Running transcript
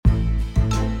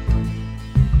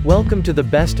Welcome to the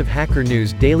Best of Hacker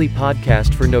News daily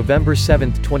podcast for November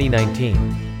 7,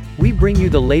 2019. We bring you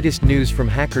the latest news from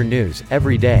Hacker News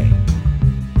every day.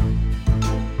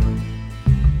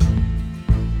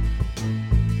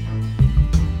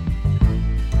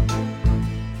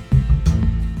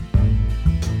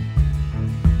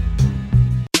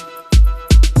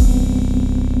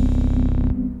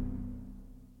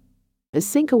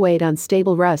 Async await on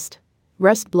stable Rust.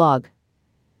 Rust blog.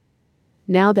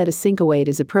 Now that Async await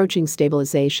is approaching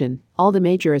stabilization, all the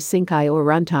major Async IO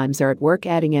runtimes are at work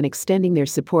adding and extending their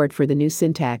support for the new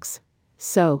syntax.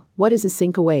 So, what is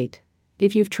Async await?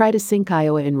 If you've tried Async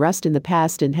IO in Rust in the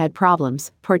past and had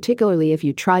problems, particularly if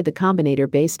you tried the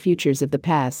combinator-based features of the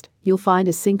past, you'll find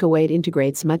Async await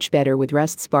integrates much better with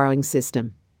Rust's borrowing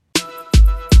system.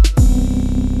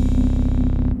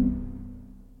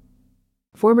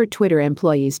 Former Twitter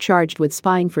employees charged with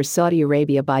spying for Saudi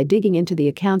Arabia by digging into the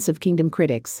accounts of Kingdom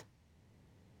critics.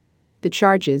 The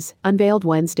charges, unveiled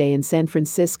Wednesday in San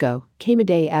Francisco, came a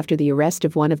day after the arrest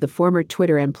of one of the former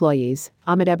Twitter employees,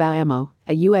 Ahmed Abou-Amo,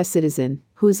 a U.S. citizen,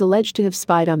 who is alleged to have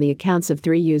spied on the accounts of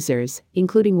 3 users,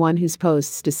 including one whose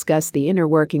posts discussed the inner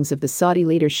workings of the Saudi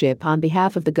leadership on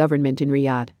behalf of the government in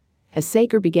Riyadh.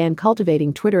 Asaker began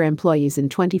cultivating Twitter employees in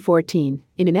 2014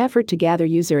 in an effort to gather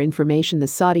user information the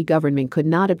Saudi government could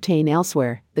not obtain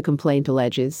elsewhere, the complaint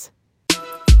alleges.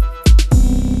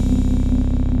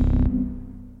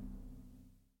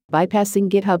 Bypassing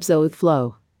GitHub's OAuth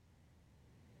flow.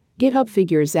 GitHub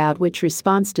figures out which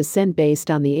response to send based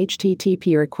on the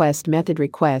HTTP request method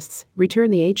requests,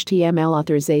 return the HTML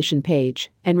authorization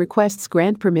page, and requests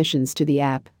grant permissions to the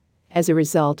app. As a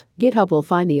result, GitHub will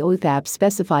find the OAuth app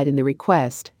specified in the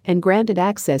request and grant it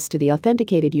access to the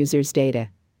authenticated user's data.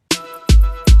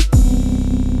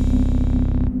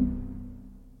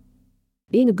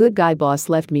 Being a good guy boss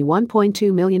left me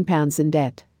 £1.2 million in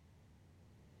debt.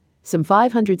 Some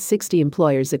 560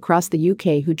 employers across the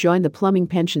UK who joined the plumbing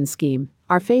pension scheme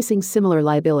are facing similar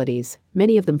liabilities,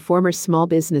 many of them former small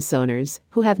business owners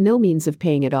who have no means of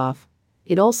paying it off.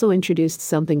 It also introduced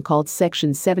something called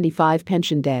Section 75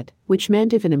 pension debt, which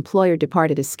meant if an employer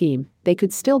departed a scheme, they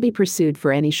could still be pursued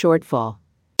for any shortfall.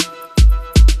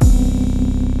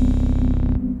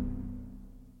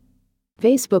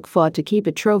 Facebook fought to keep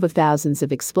a trove of thousands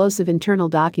of explosive internal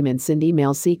documents and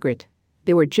emails secret.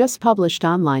 They were just published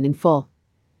online in full.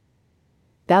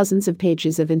 Thousands of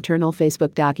pages of internal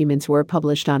Facebook documents were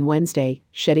published on Wednesday,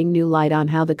 shedding new light on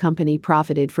how the company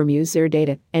profited from user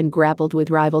data and grappled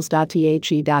with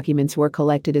rivals.the documents were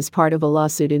collected as part of a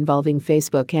lawsuit involving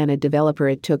Facebook and a developer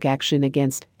it took action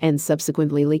against, and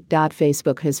subsequently leaked.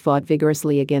 Facebook has fought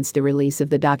vigorously against the release of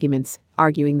the documents,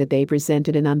 arguing that they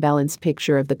presented an unbalanced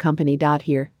picture of the company.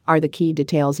 Here are the key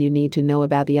details you need to know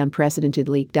about the unprecedented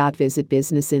leak. Visit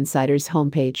Business Insider's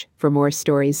homepage for more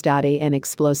stories. An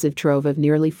explosive trove of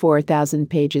nearly 4,000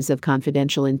 pages of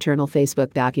confidential internal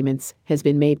Facebook documents has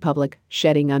been made public,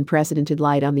 shedding unprecedented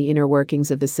light on the inner workings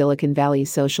of the Silicon Valley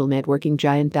social networking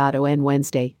giant. On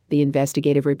Wednesday, the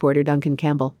investigative reporter Duncan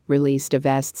Campbell released a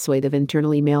vast swathe of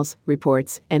internal emails,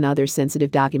 reports, and other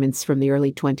sensitive documents from the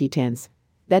early 2010s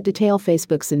that detail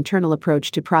Facebook's internal approach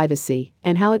to privacy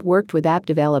and how it worked with app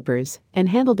developers and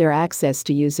handled their access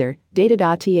to user data.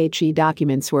 The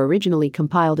documents were originally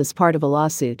compiled as part of a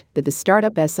lawsuit that the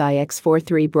startup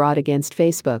SIX43 brought against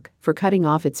Facebook for cutting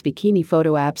off its bikini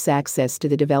photo app's access to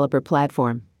the developer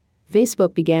platform.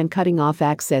 Facebook began cutting off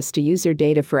access to user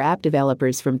data for app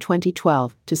developers from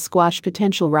 2012 to squash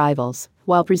potential rivals,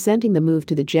 while presenting the move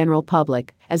to the general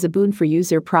public as a boon for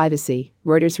user privacy,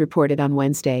 Reuters reported on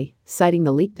Wednesday, citing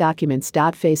the leaked documents.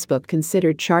 Facebook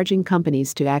considered charging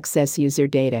companies to access user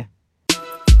data.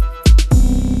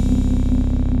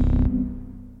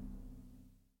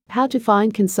 How to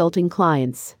find consulting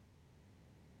clients.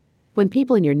 When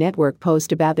people in your network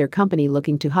post about their company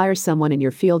looking to hire someone in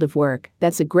your field of work,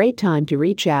 that's a great time to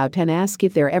reach out and ask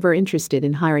if they're ever interested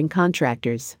in hiring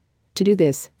contractors. To do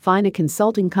this, find a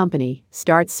consulting company,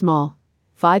 start small.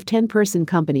 5-10 person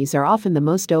companies are often the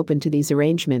most open to these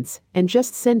arrangements, and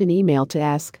just send an email to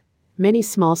ask. Many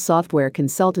small software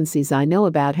consultancies I know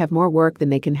about have more work than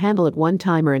they can handle at one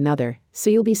time or another, so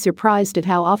you'll be surprised at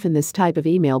how often this type of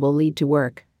email will lead to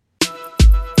work.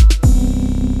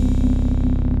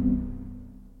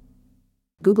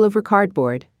 Google over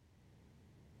Cardboard.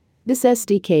 This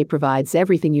SDK provides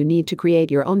everything you need to create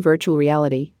your own virtual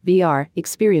reality (VR)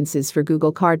 experiences for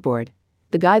Google Cardboard.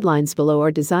 The guidelines below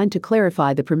are designed to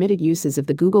clarify the permitted uses of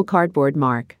the Google Cardboard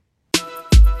mark.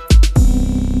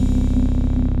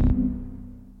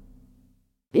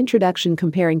 Introduction: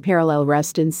 comparing parallel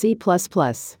Rust and C++.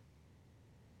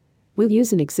 We'll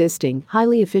use an existing,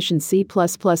 highly efficient C++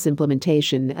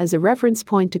 implementation as a reference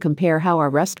point to compare how our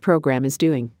Rust program is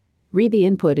doing. Read the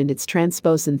input and its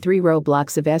transpose in 3-row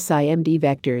blocks of SIMD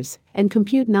vectors, and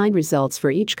compute 9 results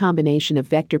for each combination of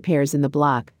vector pairs in the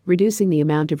block, reducing the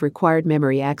amount of required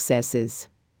memory accesses.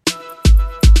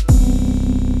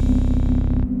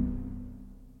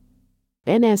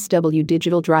 NSW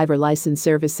Digital Driver License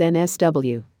Service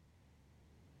NSW.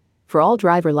 For all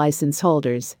driver license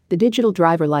holders, the digital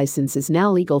driver license is now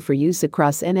legal for use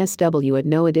across NSW at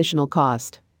no additional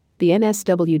cost. The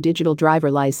NSW digital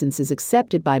driver license is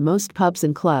accepted by most pubs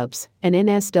and clubs, and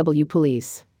NSW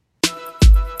police.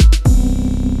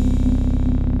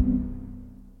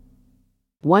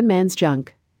 One man's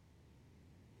junk.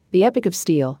 The Epic of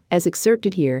Steel, as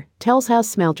excerpted here, tells how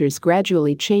smelters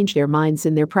gradually change their minds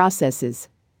and their processes.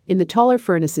 In the taller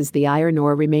furnaces, the iron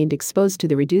ore remained exposed to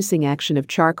the reducing action of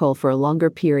charcoal for a longer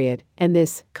period, and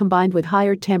this, combined with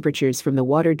higher temperatures from the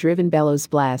water-driven bellows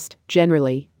blast,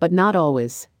 generally, but not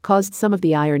always, caused some of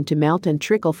the iron to melt and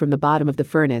trickle from the bottom of the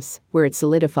furnace, where it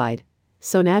solidified.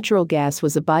 So natural gas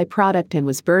was a byproduct and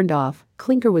was burned off,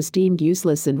 clinker was deemed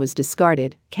useless and was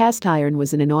discarded, cast iron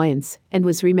was an annoyance, and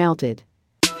was remelted.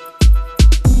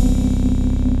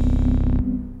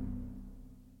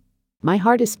 My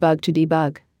hardest bug to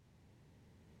debug.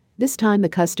 This time the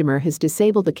customer has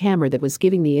disabled the camera that was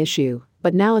giving the issue,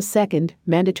 but now a second,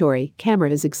 mandatory,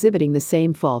 camera is exhibiting the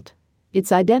same fault.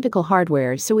 It's identical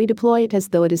hardware, so we deploy it as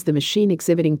though it is the machine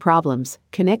exhibiting problems,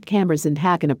 connect cameras and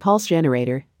hack in a pulse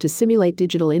generator to simulate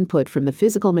digital input from the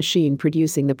physical machine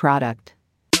producing the product.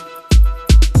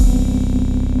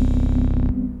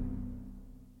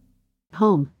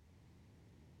 Home.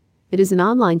 It is an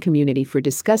online community for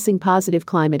discussing positive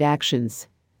climate actions.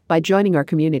 By joining our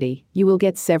community, you will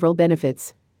get several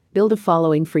benefits. Build a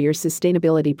following for your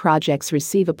sustainability projects,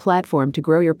 receive a platform to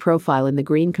grow your profile in the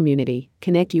green community,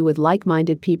 connect you with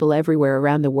like-minded people everywhere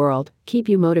around the world, keep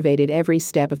you motivated every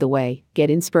step of the way, get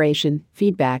inspiration,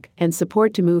 feedback, and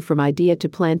support to move from idea to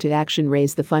plan to action,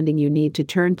 raise the funding you need to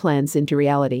turn plans into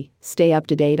reality, stay up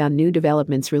to date on new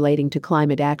developments relating to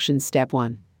climate action. Step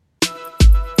 1.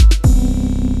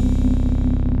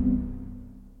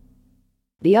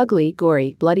 The ugly,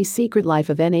 gory, bloody secret life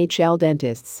of NHL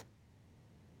dentists.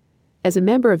 As a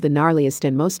member of the gnarliest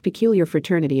and most peculiar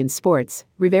fraternity in sports,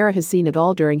 Rivera has seen it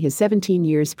all during his 17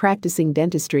 years practicing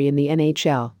dentistry in the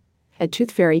NHL. A Tooth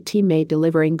Fairy teammate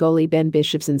delivering goalie Ben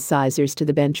Bishop's incisors to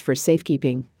the bench for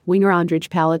safekeeping, winger Ondrej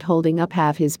Palat holding up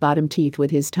half his bottom teeth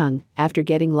with his tongue after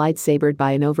getting lightsabered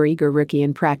by an overeager rookie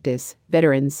in practice,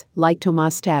 veterans, like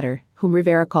Tomas Tatar, whom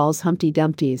Rivera calls Humpty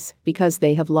Dumpties, because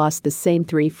they have lost the same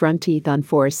 3 front teeth on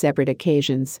 4 separate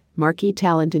occasions, marquee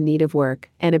talent in need of work,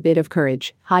 and a bit of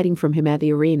courage, hiding from him at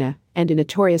the arena, and a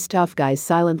notorious tough guy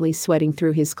silently sweating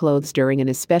through his clothes during an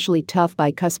especially tough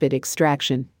bicuspid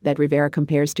extraction, that Rivera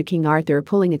compares to King Arthur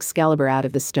pulling Excalibur out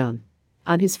of the stone.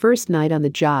 On his first night on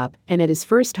the job, and at his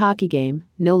first hockey game,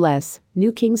 no less,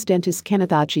 new King's dentist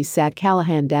Kenneth Archie sat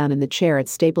Callahan down in the chair at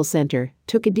Staples Center,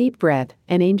 took a deep breath,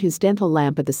 and aimed his dental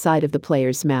lamp at the side of the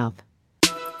player's mouth.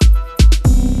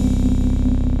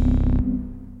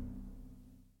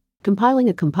 Compiling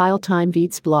a Compile Time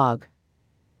Beats blog.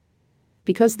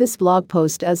 Because this blog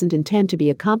post doesn't intend to be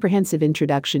a comprehensive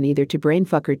introduction either to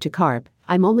Brainfuck or to Carp,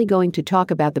 I'm only going to talk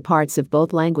about the parts of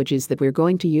both languages that we're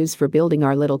going to use for building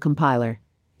our little compiler.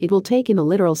 It will take in a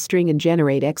literal string and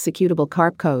generate executable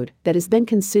Carp code that is then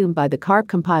consumed by the Carp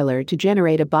compiler to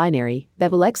generate a binary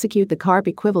that will execute the Carp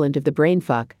equivalent of the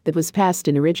Brainfuck that was passed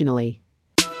in originally.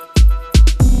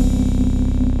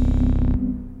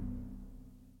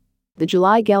 The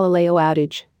July Galileo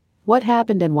outage. What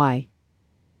happened and why?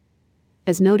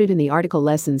 As noted in the article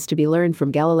Lessons to be Learned from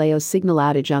Galileo's Signal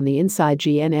Outage on the Inside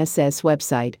GNSS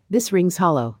website, this rings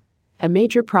hollow. A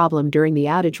major problem during the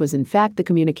outage was in fact the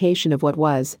communication of what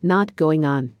was not going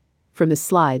on. From the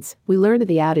slides, we learn that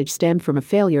the outage stemmed from a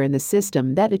failure in the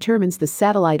system that determines the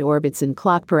satellite orbits and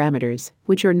clock parameters,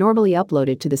 which are normally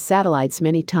uploaded to the satellites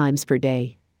many times per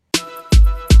day.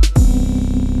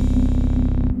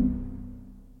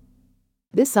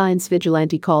 This science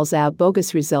vigilante calls out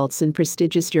bogus results in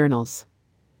prestigious journals.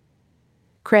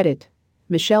 Credit.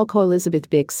 Michelle Co-Elizabeth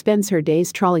Bick spends her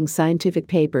days trawling scientific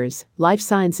papers, life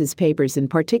sciences papers in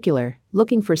particular,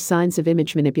 looking for signs of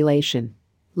image manipulation.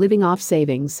 Living off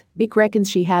savings, Bick reckons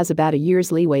she has about a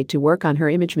year's leeway to work on her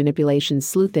image manipulation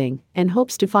sleuthing, and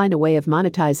hopes to find a way of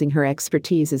monetizing her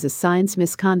expertise as a science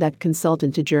misconduct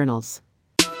consultant to journals.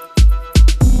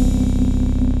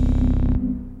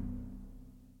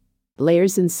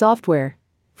 Layers in software.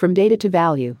 From data to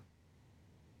value.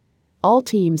 All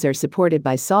teams are supported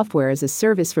by software as a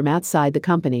service from outside the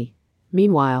company.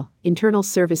 Meanwhile, internal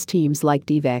service teams like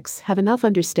DevEx have enough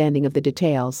understanding of the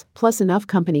details, plus enough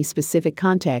company-specific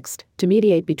context, to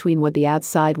mediate between what the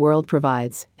outside world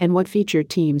provides and what feature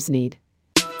teams need.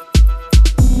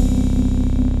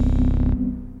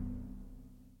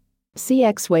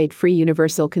 CX weight-free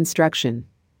universal construction.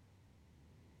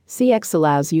 CX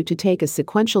allows you to take a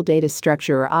sequential data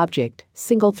structure or object,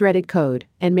 single-threaded code,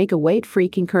 and make a weight-free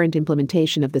concurrent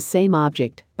implementation of the same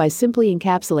object by simply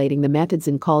encapsulating the methods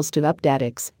and calls to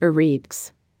updatix or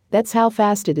readx. That's how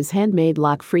fast it is. Handmade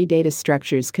lock-free data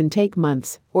structures can take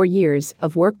months or years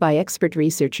of work by expert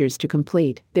researchers to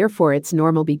complete. Therefore, it's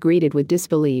normal be greeted with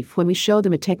disbelief when we show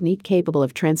them a technique capable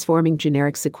of transforming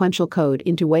generic sequential code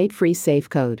into weight-free safe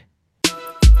code.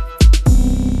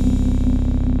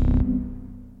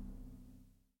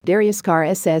 Darius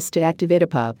RSS to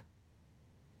ActivityPub.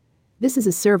 This is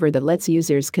a server that lets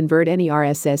users convert any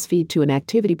RSS feed to an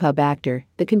ActivityPub actor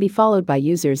that can be followed by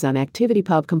users on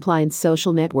ActivityPub-compliant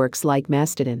social networks like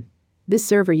Mastodon. This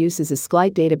server uses a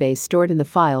SQLite database stored in the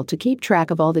file to keep track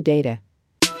of all the data.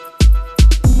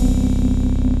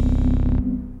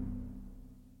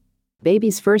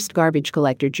 Baby's first garbage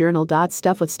collector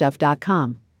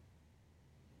journal.stuffwithstuff.com.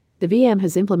 The VM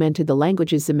has implemented the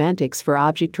language's semantics for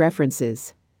object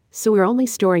references. So we're only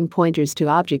storing pointers to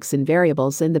objects and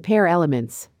variables and the pair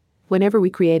elements. Whenever we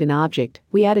create an object,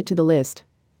 we add it to the list.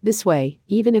 This way,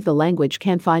 even if the language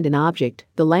can't find an object,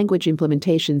 the language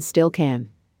implementation still can.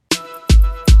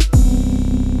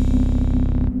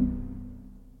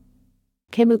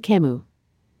 QEMU.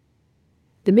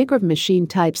 The microvm machine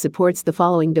type supports the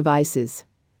following devices.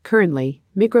 Currently,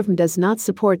 microvm does not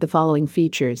support the following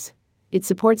features. It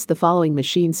supports the following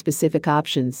machine-specific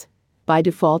options. By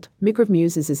default, microvm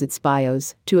uses as its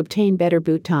BIOS to obtain better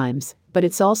boot times, but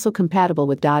it's also compatible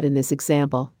with .NET. In this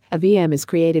example, a VM is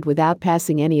created without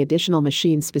passing any additional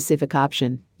machine-specific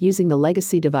option, using the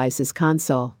legacy device's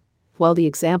console. While the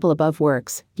example above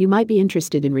works, you might be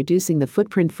interested in reducing the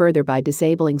footprint further by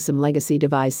disabling some legacy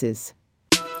devices.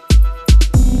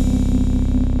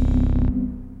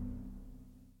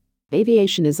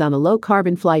 Aviation is on a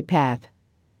low-carbon flight path.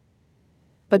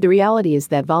 But the reality is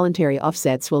that voluntary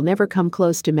offsets will never come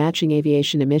close to matching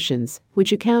aviation emissions,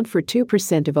 which account for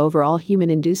 2% of overall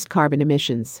human-induced carbon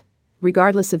emissions.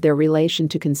 Regardless of their relation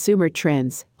to consumer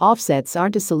trends, offsets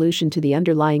aren't a solution to the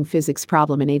underlying physics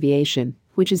problem in aviation,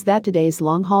 which is that today's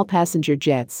long-haul passenger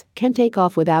jets can take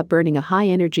off without burning a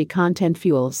high-energy content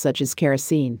fuel such as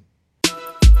kerosene.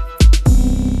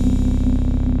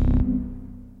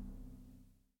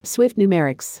 Swift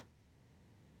numerics.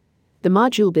 The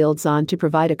module builds on to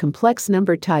provide a complex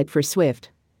number type for Swift.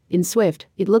 In Swift,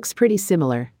 it looks pretty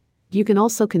similar. You can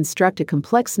also construct a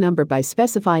complex number by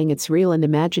specifying its real and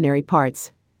imaginary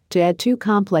parts. To add two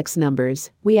complex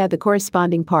numbers, we add the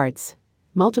corresponding parts.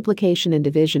 Multiplication and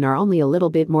division are only a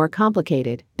little bit more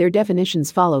complicated. Their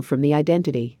definitions follow from the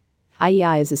identity. I.e.,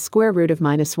 I is a square root of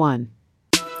 -1.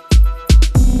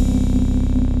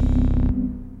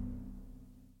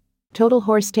 Total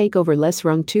Horse Takeover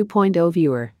Lesrung 2.0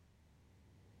 Viewer.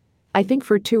 I think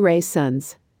for two Ray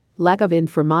sons. Lack of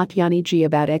information e.g.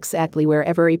 about exactly where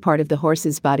every part of the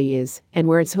horse's body is, and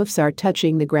where its hoofs are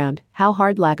touching the ground, how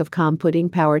hard lack of computing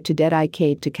power to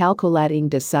dedicate to calculating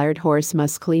desired horse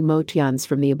muscle motions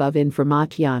from the above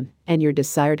information, and your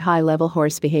desired high-level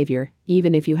horse behavior.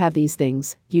 Even if you have these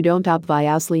things, you don't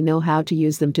obviously know how to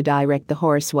use them to direct the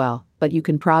horse well, but you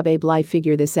can probably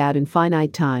figure this out in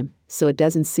finite time, so it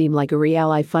doesn't seem like a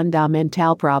really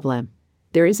fundamental problem.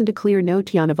 There isn't a clear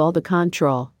notion of all the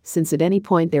control, since at any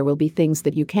point there will be things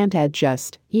that you can't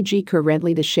adjust, e.g.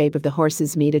 currently the shape of the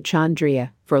horse's mitochondria.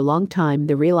 For a long time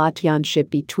the relationship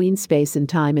between space and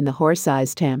time in the horse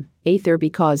tem, either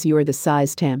because you're the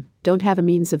size tem, don't have a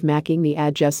means of making the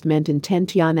adjustment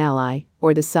intentionally,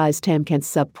 or the size tem can't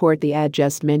support the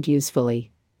adjustment usefully.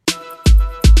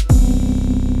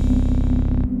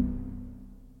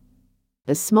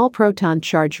 A small proton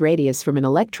charge radius from an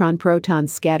electron-proton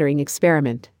scattering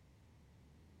experiment.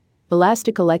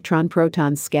 Elastic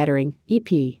electron-proton scattering,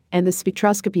 EP, and the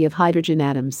spectroscopy of hydrogen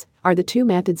atoms are the two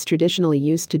methods traditionally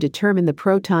used to determine the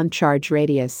proton charge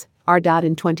radius.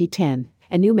 In 2010,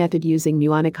 a new method using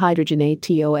muonic hydrogen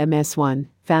ATOMS1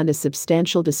 found a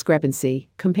substantial discrepancy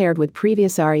compared with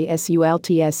previous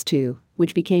RESULTS2,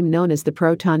 which became known as the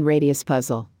proton radius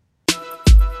puzzle.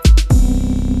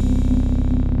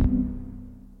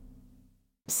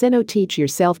 Seno teach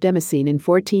yourself Damascene in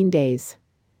 14 days.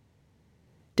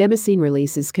 Damascene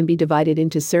releases can be divided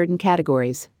into certain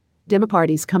categories. Demo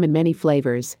parties come in many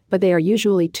flavors, but they are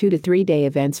usually 2 to 3 day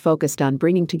events focused on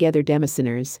bringing together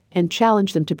demosigners and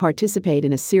challenge them to participate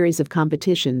in a series of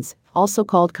competitions, also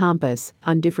called Compass,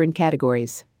 on different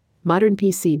categories. Modern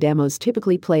PC demos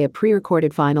typically play a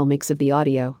pre-recorded final mix of the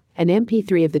audio, an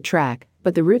MP3 of the track,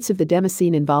 but the roots of the demo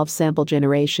scene involve sample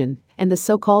generation and the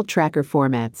so-called tracker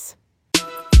formats.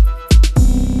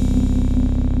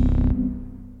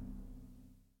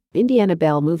 Indiana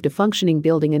Bell moved a functioning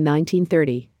building in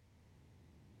 1930.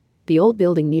 The old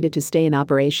building needed to stay in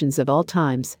operations at all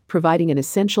times, providing an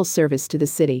essential service to the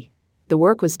city. The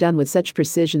work was done with such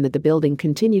precision that the building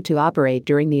continued to operate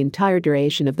during the entire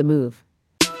duration of the move.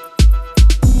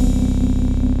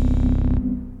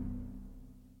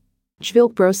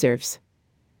 Jvilk Brosurfs.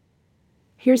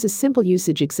 Here's a simple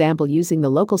usage example using the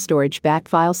local storage-backed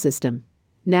file system.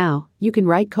 Now, you can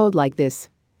write code like this.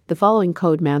 The following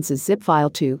code mounts a zip file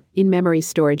to, in-memory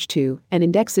storage to, an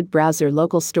indexed browser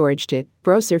local storage to.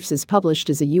 Brosurfs is published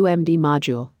as a UMD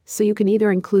module, so you can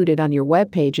either include it on your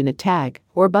web page in a tag,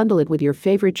 or bundle it with your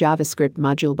favorite JavaScript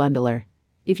module bundler.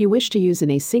 If you wish to use an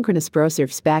asynchronous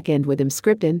Brosurfs backend with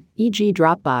Emscripten, e.g.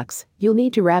 Dropbox, you'll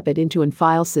need to wrap it into an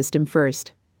file system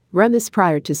first. Run this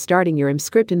prior to starting your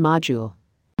Emscripten module.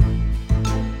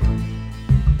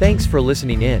 Thanks for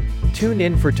listening in. Tune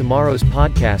in for tomorrow's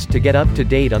podcast to get up to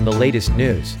date on the latest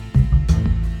news.